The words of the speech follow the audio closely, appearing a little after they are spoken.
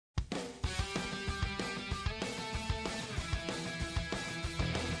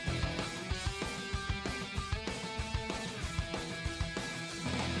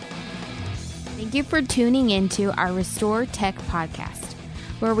Thank you for tuning into our Restore Tech podcast,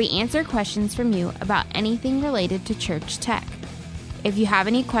 where we answer questions from you about anything related to church tech. If you have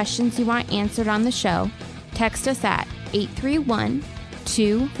any questions you want answered on the show, text us at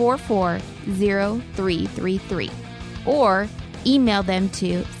 831-244-0333 or email them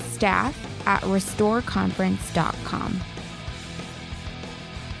to staff@restoreconference.com.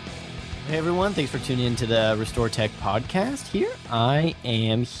 Hey everyone, thanks for tuning into the Restore Tech podcast here. I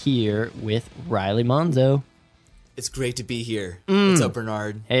am here with Riley Monzo. It's great to be here. What's up,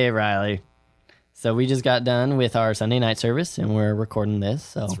 Bernard? Hey Riley. So we just got done with our Sunday night service and we're recording this.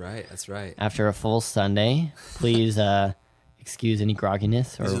 So That's right. after a full Sunday, please excuse any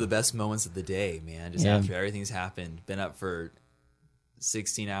grogginess. These are the best moments of the day, man. Just after everything's happened. Been up for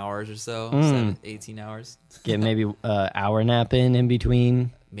 16 hours or so, 18 hours. Get maybe an hour nap in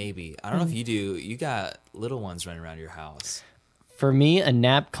between. Maybe. I don't know if you do. You got little ones running around your house. For me, a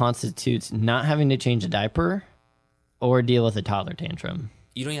nap constitutes not having to change a diaper or deal with a toddler tantrum.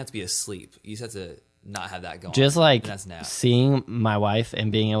 You don't even have to be asleep. You just have to not have that going. Just like that's nap. Seeing my wife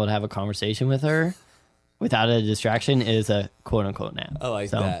and being able to have a conversation with her without a distraction is a quote-unquote nap. I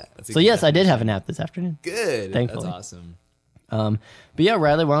like that. So yes, I did have a nap this afternoon. Good. Thankfully. That's awesome. But yeah,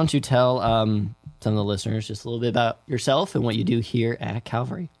 Riley, why don't you tell some of the listeners just a little bit about yourself and what you do here at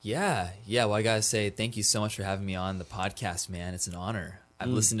Calvary? Yeah. Well, I got to say thank you so much for having me on the podcast, man. It's an honor. I've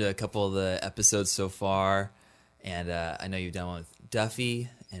listened to a couple of the episodes so far, and I know you've done one with Duffy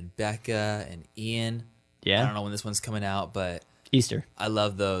and Becca and Ian. Yeah. I don't know when this one's coming out, but Easter. I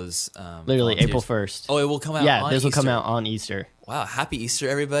love those. Literally volunteers. April 1st. Oh, it will come out Yeah, on this will Easter. come out on Easter. Wow, happy Easter,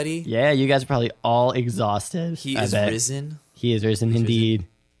 everybody. Yeah, you guys are probably all exhausted. He I is bet. risen. He is risen indeed.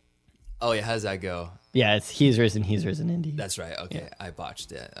 Oh, yeah, how does that go? Yeah, it's he's risen indeed. That's right. Okay, I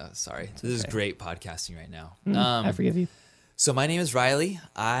botched it. Sorry. This is great podcasting right now. I forgive you. So my name is Riley.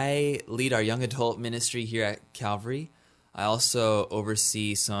 I lead our young adult ministry here at Calvary. I also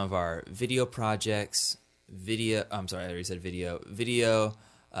oversee some of our video projects, video,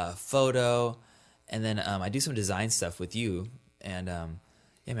 photo, and then I do some design stuff with you. And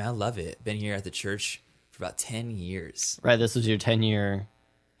yeah, man, I love it. Been here at the church for about 10 years. Right, this was your 10-year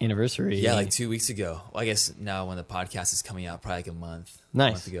anniversary. Yeah, like 2 weeks ago. Well, I guess now when the podcast is coming out, probably like a month. Nice.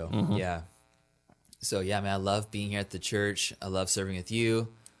 A month ago. Yeah. So yeah, man, I love being here at the church. I love serving with you.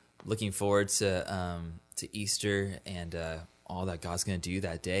 Looking forward to Easter and all that God's gonna do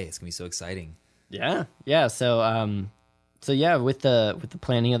that day. It's gonna be so exciting. Yeah. So yeah, with the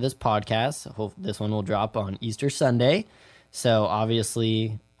planning of this podcast, I hope this one will drop on Easter Sunday. So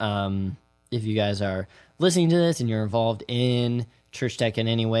obviously, if you guys are listening to this and you're involved in church tech in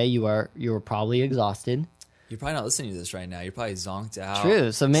any way, you are probably exhausted. You're probably not listening to this right now. You're probably zonked out.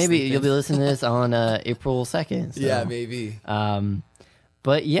 True. So maybe sleeping. you'll be listening to this on April 2nd. So. Yeah, maybe.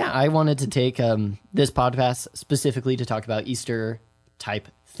 But yeah, I wanted to take this podcast specifically to talk about Easter type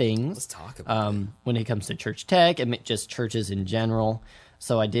things. Let's talk about it. When it comes to church tech and just churches in general.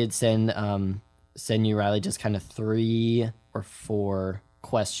 So I did send you, Riley, just kind of 3 or 4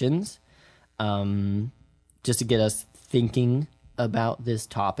 questions just to get us thinking about this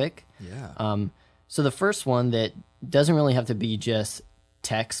topic. Yeah. So the first one that doesn't really have to be just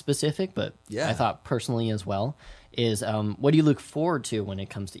tech specific, but Yeah. I thought personally as well, is what do you look forward to when it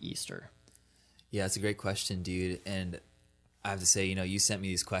comes to Easter? Yeah, it's a great question, dude. And I have to say, you sent me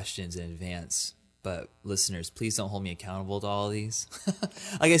these questions in advance. But listeners, please don't hold me accountable to all of these.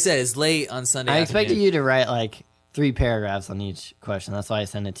 Like I said, it's late on Sunday I afternoon. expected you to write like 3 paragraphs on each question. That's why I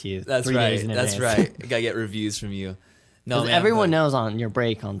sent it to you. That's 3 right. days in That's advance. right. I gotta get reviews from you. No, man, everyone but- knows on your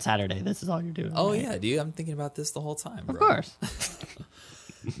break on Saturday, this is all you're doing. Oh right? yeah, dude. I'm thinking about this the whole time, bro. Of course.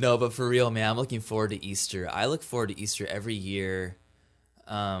 No, but for real, man, I'm looking forward to Easter. I look forward to Easter every year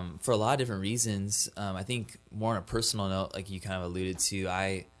for a lot of different reasons. I think more on a personal note, like you kind of alluded to,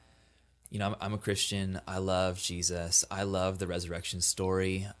 I'm a Christian. I love Jesus. I love the resurrection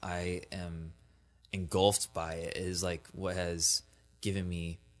story. I am engulfed by it. It is like what has given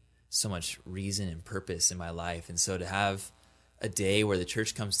me so much reason and purpose in my life. And so to have a day where the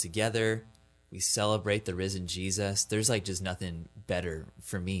church comes together, we celebrate the risen Jesus, there's like just nothing better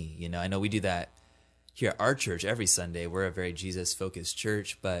for me. I know we do that here at our church every Sunday. We're a very Jesus-focused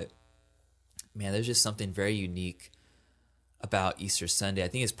church, but man, there's just something very unique about Easter Sunday. I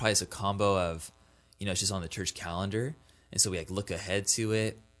think it's probably just a combo of, it's just on the church calendar. And so we like look ahead to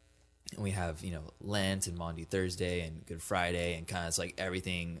it. And we have, Lent and Maundy Thursday and Good Friday and kind of it's like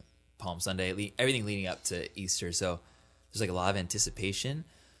everything, Palm Sunday, everything leading up to Easter. So there's like a lot of anticipation.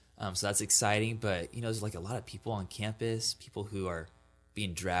 So that's exciting. But, there's like a lot of people on campus, people who are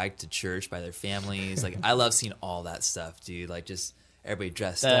being dragged to church by their families. Like I love seeing all that stuff, dude. Like just everybody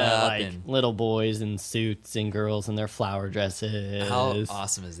dressed The, up like, and little boys in suits and girls in their flower dresses. how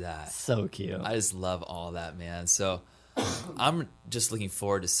awesome is that? So cute. I just love all that, man. So I'm just looking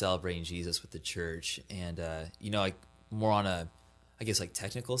forward to celebrating Jesus with the church, and like more on a, I guess, like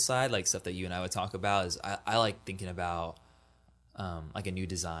technical side, like stuff that you and I would talk about is I like thinking about like a new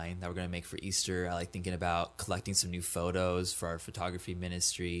design that we're going to make for Easter. I like thinking about collecting some new photos for our photography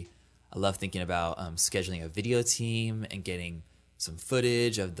ministry. I love thinking about scheduling a video team and getting some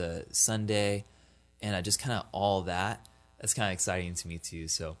footage of the Sunday, and just kind of all that. That's kind of exciting to me too.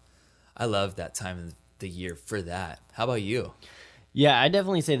 So I love that time of the year for that. How about you? Yeah, I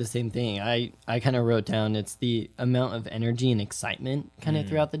definitely say the same thing. I kind of wrote down it's the amount of energy and excitement kind of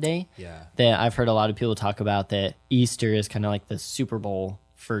throughout the day. Yeah. That I've heard a lot of people talk about, that Easter is kind of like the Super Bowl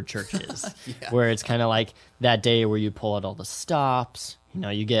for churches, where it's kind of like that day where you pull out all the stops.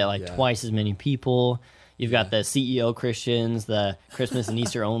 You get like twice as many people. You've got the CEO Christians, the Christmas and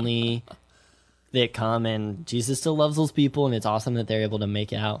Easter only that come, and Jesus still loves those people, and it's awesome that they're able to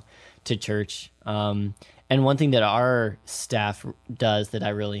make it out to church. And one thing that our staff does that I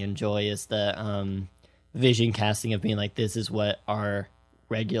really enjoy is the vision casting of being like, this is what our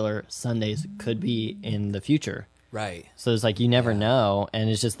regular Sundays could be in the future. Right. So it's like, you never know. And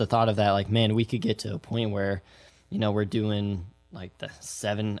it's just the thought of that, like, man, we could get to a point where, we're doing like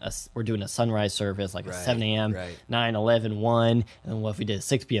we're doing a sunrise service, like a 7 a.m., 9, 11, 1. And then what if we did a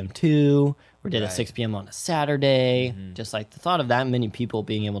 6 p.m. 2? We did a 6 p.m. on a Saturday. Just like the thought of that many people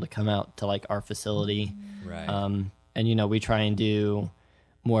being able to come out to like our facility. Right. And, we try and do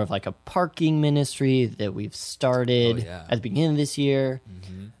more of like a parking ministry that we've started at the beginning of this year.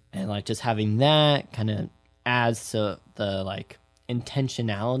 And like just having that kind of adds to the like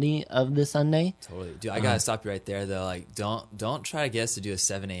intentionality of the Sunday. Totally. Dude, I gotta stop you right there though. Like don't try to get us to do a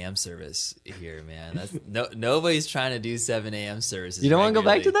 7 a.m. service here, man. That's nobody's trying to do 7 a.m. services. You don't want to go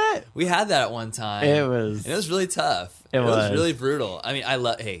back to that? We had that at one time. It was really tough. It was really brutal. I mean, I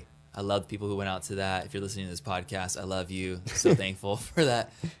love the people who went out to that. If you're listening to this podcast, I love you. I'm so thankful for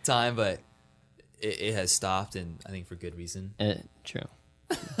that time, but it has stopped, and I think for good reason. True.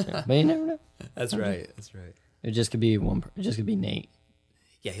 But you never know. That's right. That's right. It just could be it just could be Nate.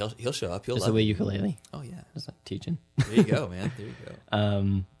 Yeah, he'll show up. He'll just love the it. ukulele. Oh yeah, just like teaching. There you go, man. There you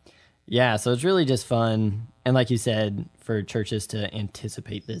go. Yeah, so it's really just fun, and like you said, for churches to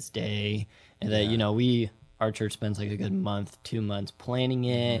anticipate this day, and that our church spends like a good month, 2 months planning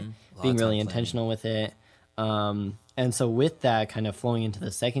it, being really intentional with it. And so with that, kind of flowing into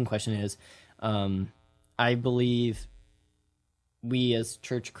the second question is, I believe we as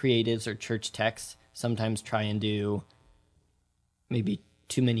church creatives or church techs sometimes try and do maybe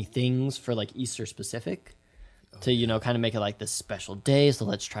too many things for like Easter specific to, kind of make it like this special day. So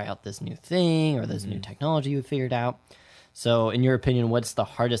let's try out this new thing or this new technology we figured out. So in your opinion, what's the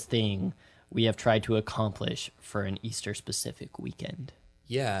hardest thing we have tried to accomplish for an Easter specific weekend?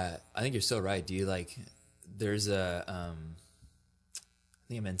 Yeah, I think you're so right, dude. Like there's I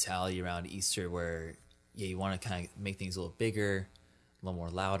think a mentality around Easter where, you want to kind of make things a little bigger, a little more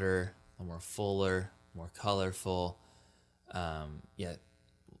louder, a little more fuller, more colorful.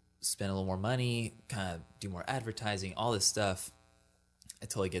 Spend a little more money, kind of do more advertising, all this stuff. I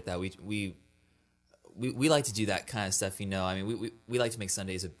totally get that. We like to do that kind of stuff, I mean, we like to make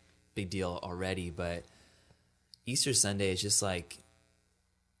Sundays a big deal already, but Easter Sunday is just like,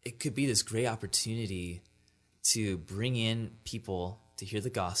 it could be this great opportunity to bring in people to hear the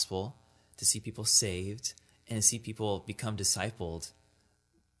gospel, to see people saved, and to see people become discipled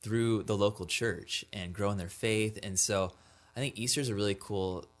through the local church and grow in their faith. And so I think Easter is a really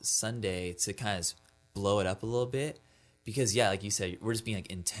cool Sunday to kind of blow it up a little bit because, like you said, we're just being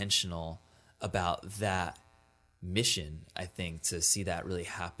like intentional about that mission, I think, to see that really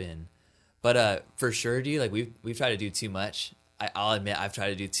happen. But for sure, dude, like we've tried to do too much. I'll admit I've tried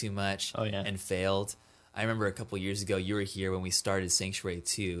to do too much and failed. I remember a couple years ago, you were here when we started Sanctuary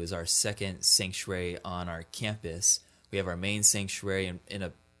 2. It was our second sanctuary on our campus. We have our main sanctuary in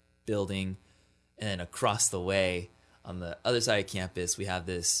a building, and then across the way on the other side of campus, we have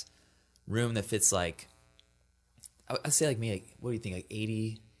this room that fits like, I'd say like maybe, like, what do you think, like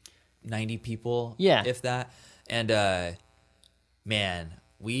 80, 90 people? Yeah. If that. And man,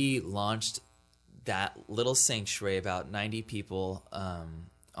 we launched that little sanctuary, about 90 people,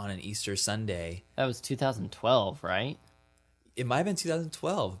 on an Easter Sunday. That was 2012, right? It might have been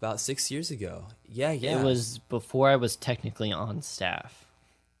 2012, about 6 years ago. Yeah. It was before I was technically on staff.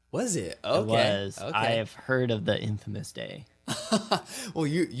 Was it? Okay. It was. Okay. I have heard of the infamous day. Well,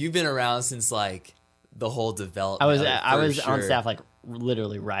 you've been around since like the whole development. I was on staff like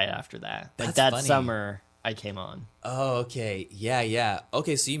literally right after that. Like That's that funny. summer, I came on. Oh, okay. Yeah.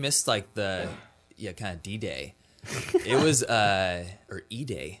 Okay, so you missed like the kind of D-Day. It was or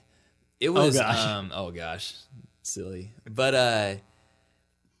E-Day. It was oh gosh. Silly. But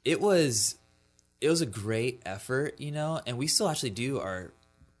it was a great effort, and we still actually do our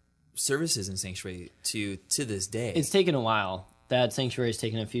services in Sanctuary to this day. It's taken a while. That Sanctuary's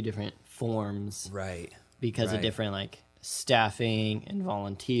taken a few different forms. Right. Because of different like staffing and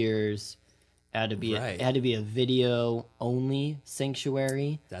volunteers. It had to be a video only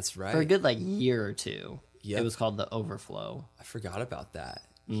sanctuary. That's right. For a good like year or two. Yep. It was called the Overflow. I forgot about that.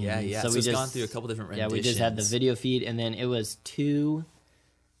 Yeah. So it's gone through a couple different renditions. Yeah, we just had the video feed, and then it was 2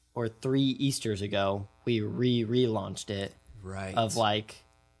 or 3 Easters ago we relaunched it. Right. Of like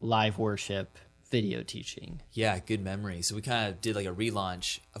live worship video teaching. Yeah, good memory. So we kind of did like a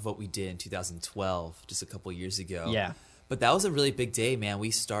relaunch of what we did in 2012, just a couple years ago. Yeah. But that was a really big day, man.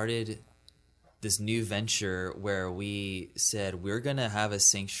 We started this new venture where we said we're going to have a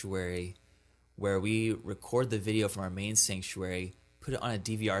sanctuary where we record the video from our main sanctuary, put it on a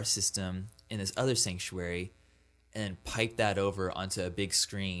DVR system in this other sanctuary, and then pipe that over onto a big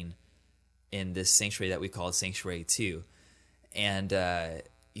screen in this sanctuary that we call Sanctuary 2. And,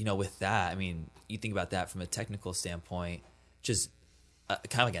 with that, I mean, you think about that from a technical standpoint, just kind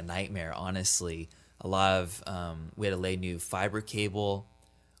of like a nightmare, honestly. A lot of, we had to lay new fiber cable.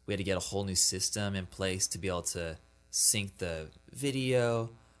 We had to get a whole new system in place to be able to sync the video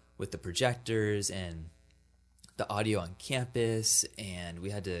with the projectors and the audio on campus. And we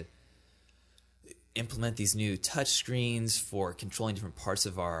had to implement these new touch screens for controlling different parts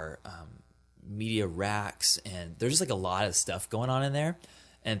of our media racks. And there's just like a lot of stuff going on in there.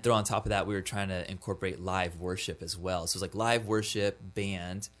 And throw on top of that, we were trying to incorporate live worship as well. So it was like live worship,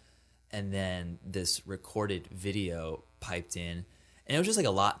 band, and then this recorded video piped in. And it was just like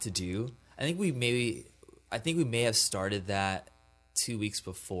a lot to do. I think we may have started that 2 weeks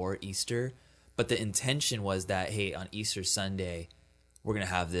before Easter, but the intention was that, hey, on Easter Sunday, we're going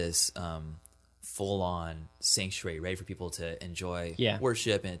to have this full-on sanctuary ready for people to enjoy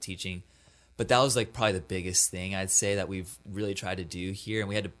worship and teaching. But that was like probably the biggest thing I'd say that we've really tried to do here. And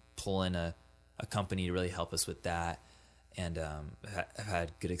we had to pull in a company to really help us with that. And I've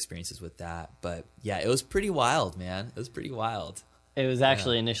had good experiences with that. But yeah, it was pretty wild, man. It was pretty wild. It was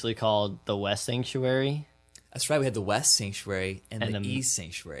actually initially called the West Sanctuary. That's right. We had the West Sanctuary and the East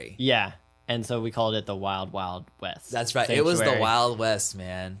Sanctuary. Yeah. And so we called it the Wild Wild West. That's right. Sanctuary. It was the Wild West,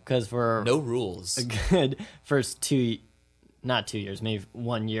 man. Because for no rules. A good first not 2 years, maybe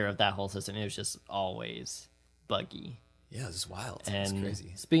 1 year of that whole system, it was just always buggy. Yeah, it was just wild. And it's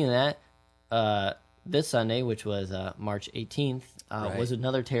crazy. Speaking of that, this Sunday, which was March 18th, was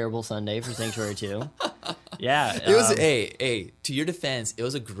another terrible Sunday for Sanctuary 2. Yeah. It was, to your defense, it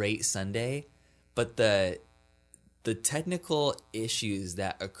was a great Sunday, but the technical issues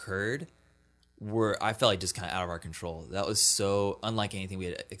that occurred were, I felt like, just kind of out of our control. That was so unlike anything we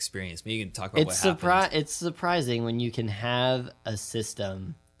had experienced. Maybe you can talk about what happened. It's surprising when you can have a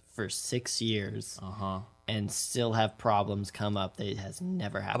system for 6 years and still have problems come up that has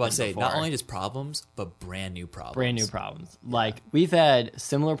never happened before. I was about to say, not only just problems, but brand new problems. Yeah. Like, we've had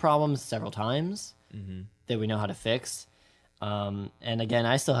similar problems several times that we know how to fix. And again,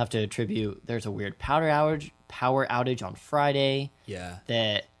 I still have to attribute, there's a weird power outage on Friday. Yeah.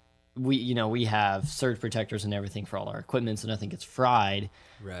 That we have surge protectors and everything for all our equipment, so nothing gets fried.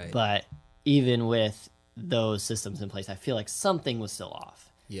 Right. But even with those systems in place, I feel like something was still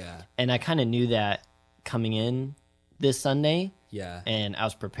off. Yeah. And I kind of knew that coming in this Sunday. Yeah. And I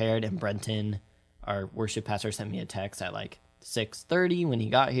was prepared, and Brenton, our worship pastor, sent me a text at like 6:30 when he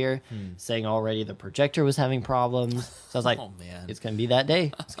got here saying already the projector was having problems. So I was like, oh, man. It's going to be that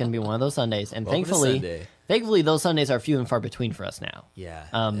day. It's going to be one of those Sundays. And thankfully, those Sundays are few and far between for us now. Yeah,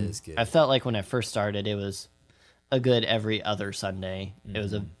 it is good. I felt like when I first started, it was a good every other Sunday. It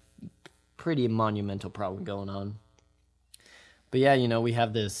was a pretty monumental problem going on. But yeah, we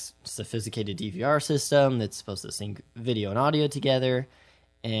have this sophisticated DVR system that's supposed to sync video and audio together.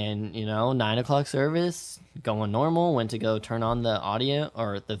 And, 9 o'clock service, going normal, went to go turn on the audio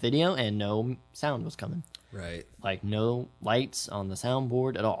or the video, and no sound was coming. Right. Like, no lights on the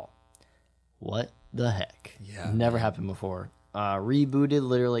soundboard at all. What the heck? Yeah. Never happened before. Rebooted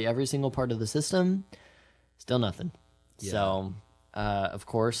literally every single part of the system. Still nothing. Yeah. So, of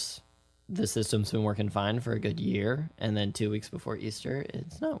course, the system's been working fine for a good year. And then 2 weeks before Easter,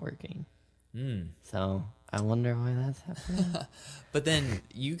 it's not working. So I wonder why that's happening. But then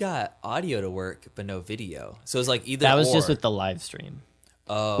you got audio to work, but no video. So it's like either that was just with the live stream.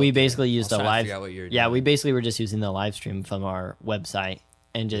 Oh, we basically used a live. Yeah, we basically were just using the live stream from our website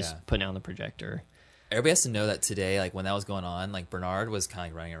and just putting it on the projector. everybody has to know that today, like when that was going on, like Bernard was kind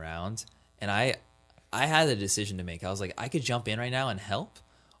of like running around, and I had a decision to make. I was like, I could jump in right now and help,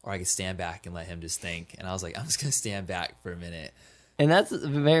 or I could stand back and let him just think. And I was like, I'm just gonna stand back for a minute. And that's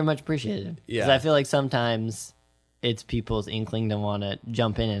very much appreciated. Because Yeah. I feel like sometimes it's people's inkling to want to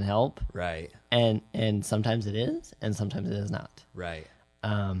jump in and help. Right. And sometimes it is, and sometimes it is not. Right.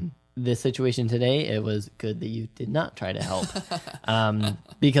 This situation today, it was good that you did not try to help.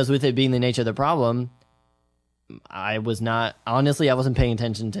 Because with it being the nature of the problem, I wasn't paying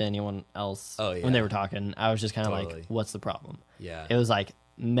attention to anyone else when they were talking. I was just kind of Totally. like, what's the problem? Yeah. It was like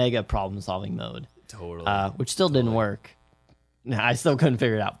mega problem solving mode. Totally. Which still didn't work. I still couldn't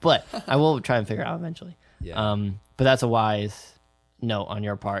figure it out, but I will try and figure it out eventually. Yeah. But that's a wise note on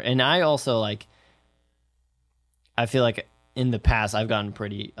your part. And I also I feel like in the past I've gotten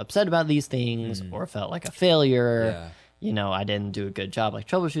pretty upset about these things or felt like a failure. Yeah. You know, I didn't do a good job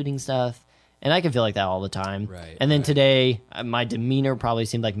troubleshooting stuff. And I can feel like that all the time. Right, And then today, my demeanor probably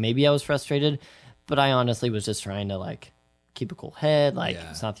seemed like maybe I was frustrated, but I honestly was just trying to keep a cool head.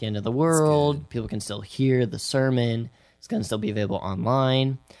 It's not the end of the world. People can still hear the sermon. It's going to still be available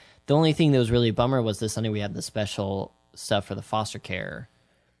online. The only thing that was really a bummer was this Sunday we had the special stuff for the foster care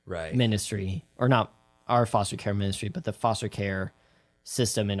Right. ministry, or not our foster care ministry, but the foster care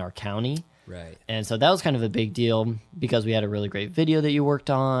system in our county. Right. And so that was kind of a big deal because we had a really great video that you worked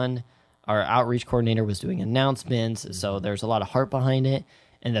on. Our outreach coordinator was doing announcements. So there's a lot of heart behind it.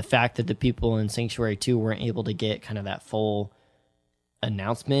 And the fact that the people in Sanctuary 2 weren't able to get kind of that full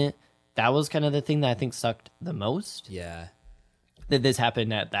announcement, that was kind of the thing that I think sucked the most. Yeah. That this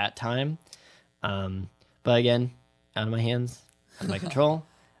happened at that time. But again, out of my hands, out of my control.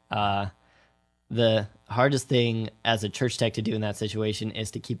 The hardest thing as a church tech to do in that situation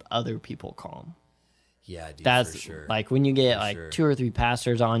is to keep other people calm. Yeah, dude, That's for sure. when you get sure. 2 or 3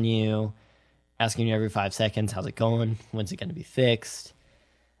 pastors on you, asking you every 5 seconds, how's it going? When's it going to be fixed?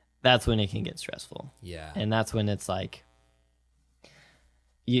 That's when it can get stressful. Yeah. And that's when it's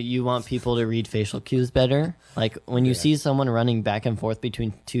you want people to read facial cues better. When you see someone running back and forth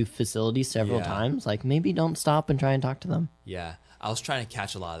between 2 facilities several Yeah. times, maybe don't stop and try and talk to them. Yeah. I was trying to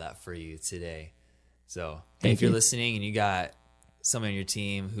catch a lot of that for you today. So Thank if you're you. listening and you got someone on your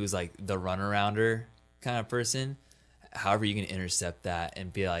team who's like the runarounder kind of person, however you can intercept that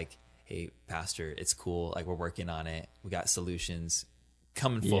and be like, hey, pastor, it's cool. We're working on it. We got solutions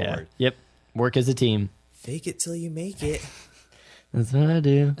coming forward. Yep. Work as a team. Fake it till you make it. That's what I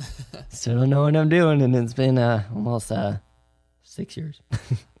do. Still don't know what I'm doing, and it's been almost 6 years.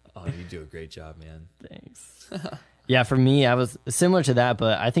 Oh, you do a great job, man. Thanks. Yeah, for me, I was similar to that,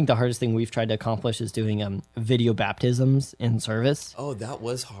 but I think the hardest thing we've tried to accomplish is doing video baptisms in service. Oh, that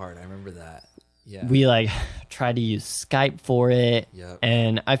was hard. I remember that. Yeah. We try to use Skype for it. Yep.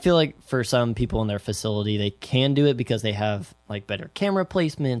 And I feel like for some people in their facility, they can do it because they have better camera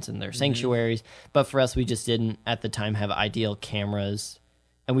placements in their sanctuaries. But for us, we just didn't at the time have ideal cameras.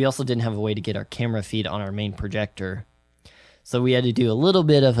 And we also didn't have a way to get our camera feed on our main projector. So we had to do a little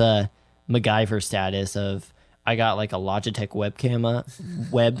bit of a MacGyver status of, I got a Logitech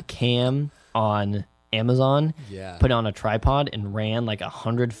webcam on Amazon, Yeah. put it on a tripod and ran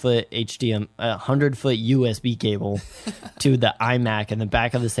 100-foot USB cable to the iMac in the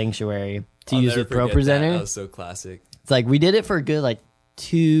back of the sanctuary to I'll use never with Pro forget Presenter. That was so classic. It's we did it for a good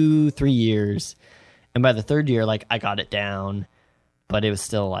 2-3 years, and by the 3rd year, I got it down, but it was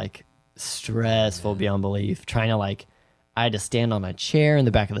still stressful beyond belief. Trying to I had to stand on a chair in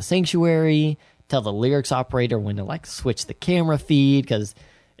the back of the sanctuary, tell the lyrics operator when to switch the camera feed, because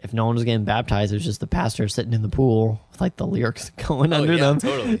if no one was getting baptized, it was just the pastor sitting in the pool with the lyrics going under them.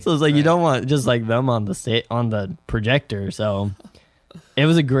 Totally. So it's you don't want just them on the projector. So it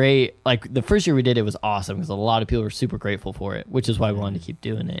was a great the first year we did it was awesome because a lot of people were super grateful for it, which is why we wanted to keep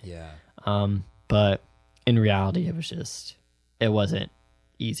doing it. Yeah. But in reality, it wasn't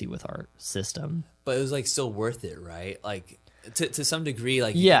easy with our system. But it was still worth it, right? To some degree, you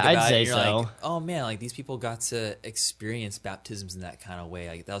Yeah, think about I'd it say and you're so. oh man, these people got to experience baptisms in that kind of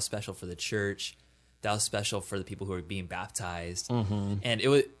way. That was special for the church. That was special for the people who were being baptized. Mm-hmm. And it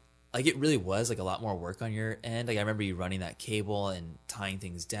was it really was a lot more work on your end. I remember you running that cable and tying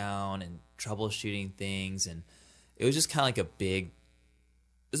things down and troubleshooting things, and it was just kind of it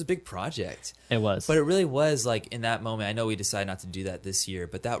was a big project. It was. But it really was in that moment. I know we decided not to do that this year,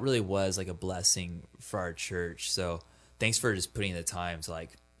 but that really was a blessing for our church. So thanks for just putting the time to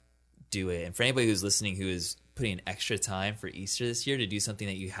do it. And for anybody who's listening who is putting in extra time for Easter this year to do something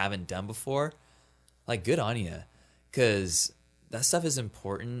that you haven't done before, good on you, because that stuff is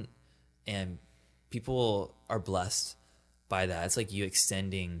important and people are blessed by that. It's you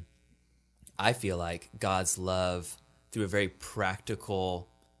extending I feel like, God's love through a very practical,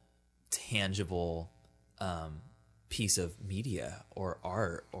 tangible piece of media or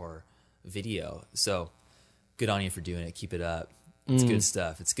art or video. So good on you for doing it. Keep it up. It's good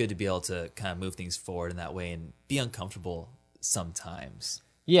stuff. It's good to be able to kind of move things forward in that way and be uncomfortable sometimes.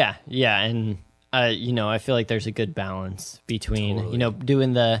 Yeah. And I feel like there's a good balance between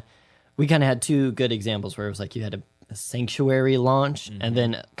Totally. we kind of had two good examples where it was like you had a sanctuary launch and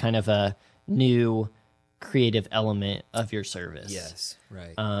then kind of a new creative element of your service. Yes,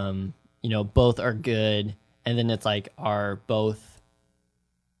 right. Both are good, and then it's like are both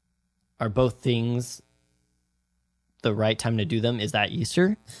things the right time to do them? Is that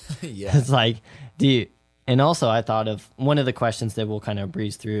Easter? Yeah. It's like, and also I thought of one of the questions that we'll kind of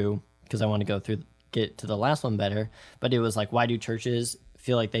breeze through because I want to get to the last one better, but it was like, why do churches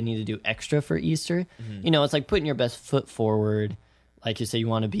feel like they need to do extra for Easter? It's like putting your best foot forward. Like you say, you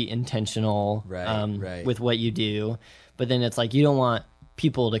want to be intentional right. with what you do, but then it's like you don't want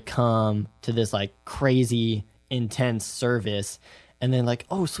people to come to this like crazy intense service and then like,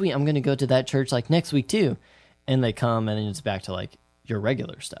 oh sweet, I'm going to go to that church like next week too. And they come and then it's back to like your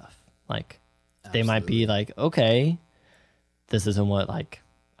regular stuff. Like They might be like, okay, this isn't what like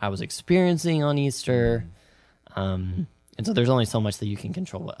I was experiencing on Easter. And so there's only so much that you can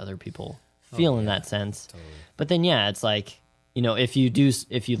control what other people feel in that sense. Totally. But then, yeah, it's like, if you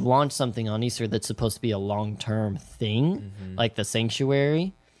launch something on Easter that's supposed to be a long-term thing, like the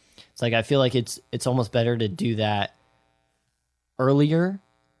sanctuary, it's like, I feel like it's almost better to do that earlier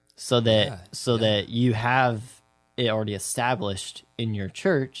so that you have it already established in your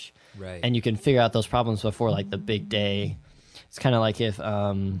church, right? And you can figure out those problems before like the big day. It's kind of like if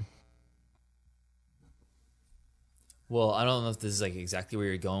well, I don't know if this is like exactly where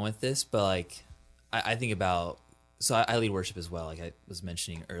you're going with this, but like I think about, so I lead worship as well, like I was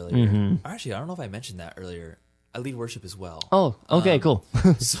mentioning earlier. Actually, I don't know if I mentioned that earlier. I lead worship as well. Oh, okay, cool.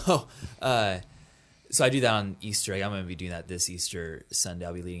 So I do that on Easter. I'm going to be doing that this Easter Sunday.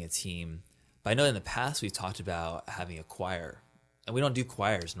 I'll be leading a team. But I know in the past we've talked about having a choir, and we don't do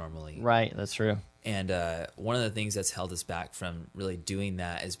choirs normally. Right, that's true. And one of the things that's held us back from really doing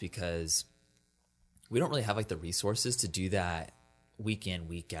that is because we don't really have like the resources to do that week in,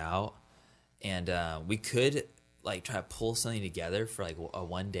 week out. And we could like try to pull something together for like a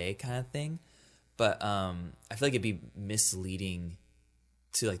one day kind of thing. But I feel like it'd be misleading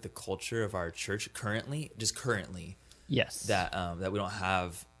to like the culture of our church currently. Yes. That we don't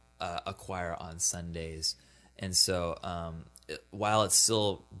have a choir on Sundays. And so while it's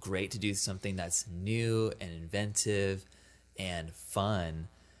still great to do something that's new and inventive and fun,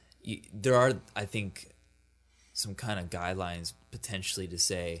 there are, I think, some kind of guidelines potentially to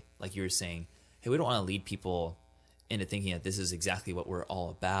say, like you were saying, hey, we don't want to lead people into thinking that this is exactly what we're all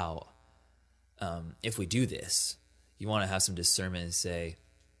about. If we do this, you want to have some discernment and say,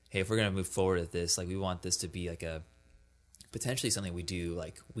 hey, if we're going to move forward with this, like we want this to be like a potentially something we do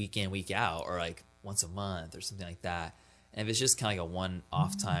like week in, week out, or like once a month or something like that. And if it's just kind of like a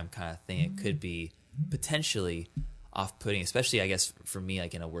one-off time kind of thing, it could be potentially off-putting, especially I guess for me,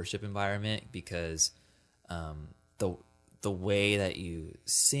 like in a worship environment, because the way that you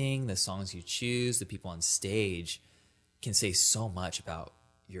sing, the songs you choose, the people on stage can say so much about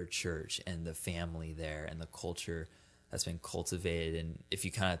your church and the family there and the culture that's been cultivated. And if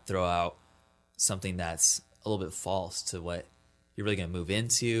you kind of throw out something that's a little bit false to what you're really going to move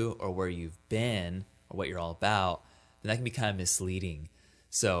into or where you've been or what you're all about, then that can be kind of misleading.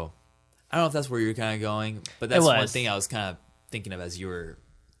 So I don't know if that's where you're kind of going, but that's one thing I was kind of thinking of as you were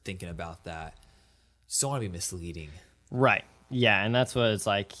thinking about that. Just don't want to be misleading. Right. Yeah. And that's what it's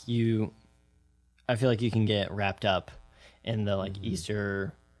like. I feel like you can get wrapped up in the like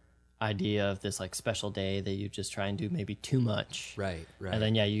Easter idea of this like special day that you just try and do maybe too much. Right. And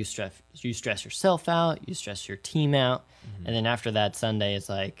then, yeah, you stress yourself out, you stress your team out. And then after that Sunday, it's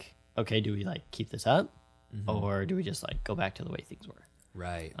like, okay, do we like keep this up or do we just like go back to the way things were?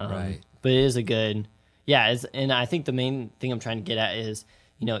 Right. But it is a good, and I think the main thing I'm trying to get at is,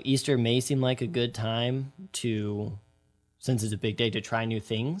 Easter may seem like a good time to, since it's a big day, to try new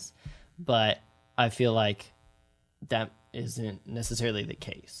things, but I feel like that isn't necessarily the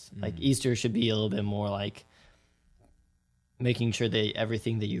case. Like Easter should be a little bit more like making sure that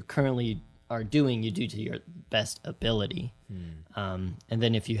everything that you currently are doing, you do to your best ability. And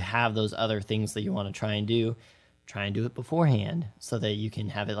then if you have those other things that you want to try and do it beforehand so that you can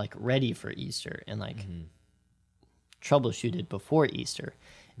have it like ready for Easter and like troubleshoot it before Easter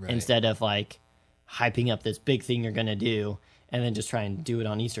instead of like hyping up this big thing you're going to do and then just try and do it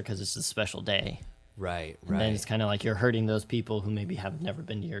on Easter because it's a special day. Right. And then it's kind of like you're hurting those people who maybe have never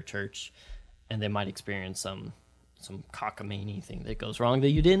been to your church and they might experience some cockamamie thing that goes wrong that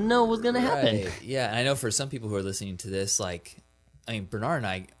you didn't know was going to happen. Right. Yeah, and I know for some people who are listening to this, like, I mean, Bernard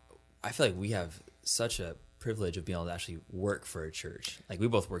and I feel like we have such a privilege of being able to actually work for a church. Like, we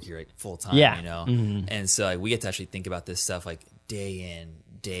both work here like, full time, Yeah. you know? Mm-hmm. And so like, we get to actually think about this stuff like day in,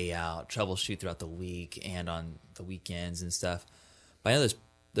 day out, troubleshoot throughout the week and on the weekends and stuff. But I know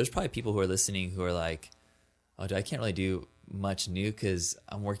there's probably people who are listening who are like, oh, I can't really do much new because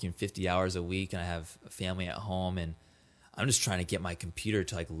I'm working 50 hours a week and I have a family at home and I'm just trying to get my computer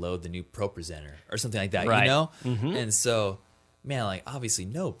to like load the new ProPresenter or something like that, Right. you know? Mm-hmm. And so, man, like obviously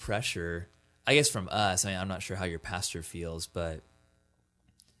no pressure, I guess from us. I mean, I'm not sure how your pastor feels, but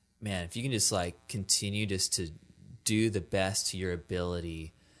man, if you can just like continue just to do the best to your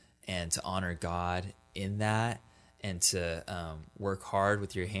ability and to honor God in that and to work hard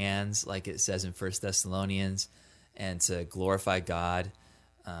with your hands, like it says in 1 Thessalonians, and to glorify God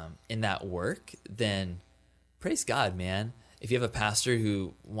in that work, then praise God, man. If you have a pastor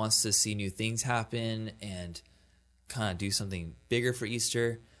who wants to see new things happen and kind of do something bigger for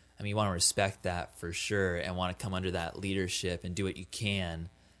Easter, I mean, you want to respect that for sure and want to come under that leadership and do what you can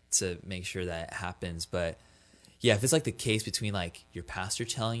to make sure that it happens. But yeah, if it's like the case between like your pastor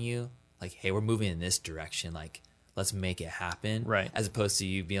telling you like, hey, we're moving in this direction, like let's make it happen. Right. As opposed to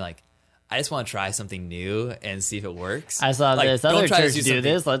you being like, I just want to try something new and see if it works. I saw like, this don't other try to church do something-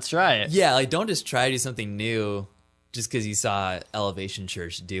 this. Let's try it. Yeah, like don't just try to do something new just because you saw Elevation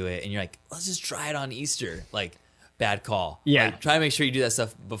Church do it and you're like, let's just try it on Easter. Like, bad call. Yeah. Like, try to make sure you do that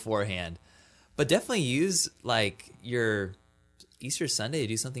stuff beforehand. But definitely use like your Easter Sunday to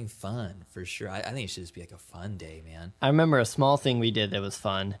do something fun for sure. I think it should just be like a fun day, man. I remember a small thing we did that was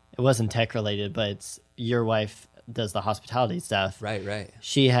fun. It wasn't tech related, but it's your wife does the hospitality stuff. Right.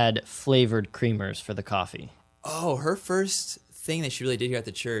 She had flavored creamers for the coffee. Oh, her first thing that she really did here at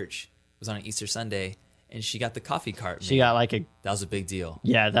the church was on an Easter Sunday, and she got the coffee cart. She got like a That was a big deal.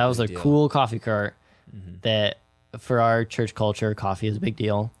 that was a Big deal. cool coffee cart that for our church culture, coffee is a big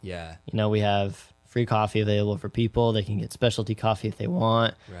deal. Yeah, You know, we have free coffee available for people. They can get specialty coffee if they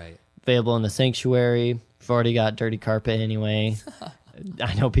want. right. Available in the sanctuary. We've already got dirty carpet anyway.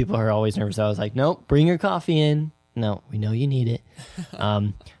 I know people are always nervous. I was like, nope, bring your coffee in. No, we know you need it.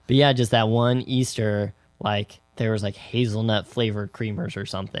 But yeah, just that one Easter, like there was like hazelnut flavored creamers or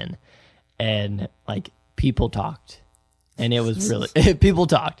something. And like people talked. And it was really, people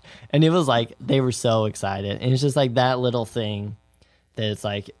talked. And it was like, they were so excited. And it's just like that little thing that it's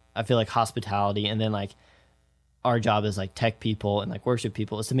like, I feel like hospitality. And then like our job as like tech people and like worship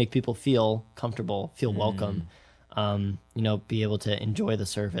people is to make people feel comfortable, feel welcome, you know, be able to enjoy the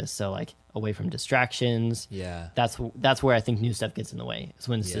service. So like away from distractions. Yeah. That's where I think new stuff gets in the way. Is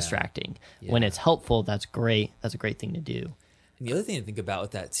when it's Yeah. distracting. Yeah. When it's helpful, that's great. That's a great thing to do. And the other thing to think about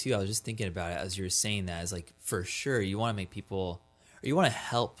with that too, I was just thinking about it as you were saying that, is like for sure you want to make people, or you want to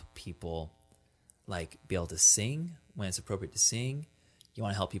help people like be able to sing when it's appropriate to sing. You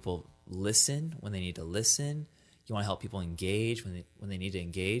want to help people listen when they need to listen. You want to help people engage when they need to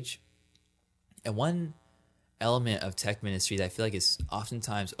engage. And one element of tech ministry that I feel like is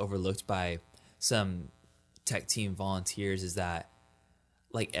oftentimes overlooked by some tech team volunteers is that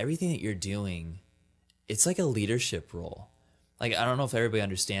like everything that you're doing, it's like a leadership role. Like, I don't know if everybody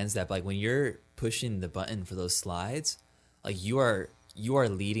understands that, but like when you're pushing the button for those slides, like you are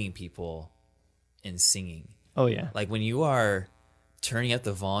leading people in singing. Oh yeah. Like when you are turning up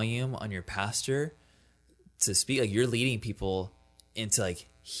the volume on your pastor to speak, like you're leading people into like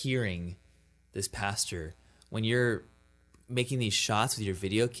hearing this pastor. When you're making these shots with your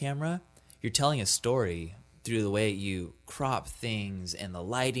video camera, you're telling a story through the way you crop things and the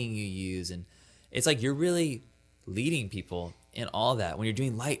lighting you use. And it's like you're really leading people in all that when you're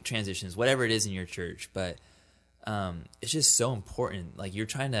doing light transitions, whatever it is in your church. But it's just so important. Like you're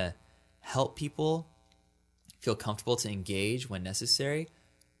trying to help people feel comfortable to engage when necessary,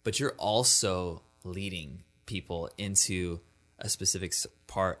 but you're also leading people into a specific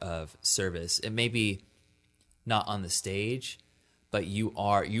part of service. It may be not on the stage, but you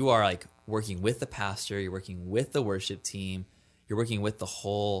are like working with the pastor, you're working with the worship team, you're working with the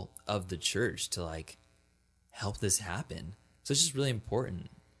whole of the church to like help this happen. So it's just really important.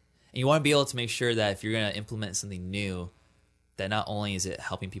 And you want to be able to make sure that if you're going to implement something new, that not only is it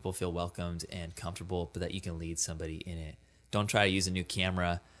helping people feel welcomed and comfortable, but that you can lead somebody in it. Don't try to use a new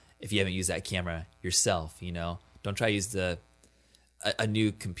camera if you haven't used that camera yourself, you know? Don't try to use a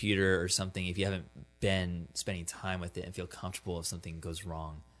new computer or something if you haven't been spending time with it and feel comfortable if something goes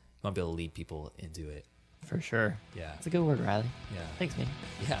wrong. You want to be able to lead people into it. For sure. Yeah. That's a good word, Riley. Yeah. Thanks, man.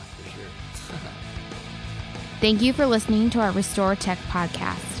 Yeah, for sure. Thank you for listening to our Restore Tech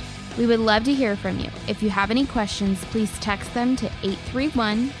podcast. We would love to hear from you. If you have any questions, please text them to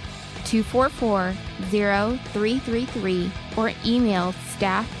 831-244-0333 or email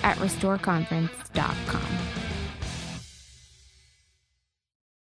staff@restoreconference.com.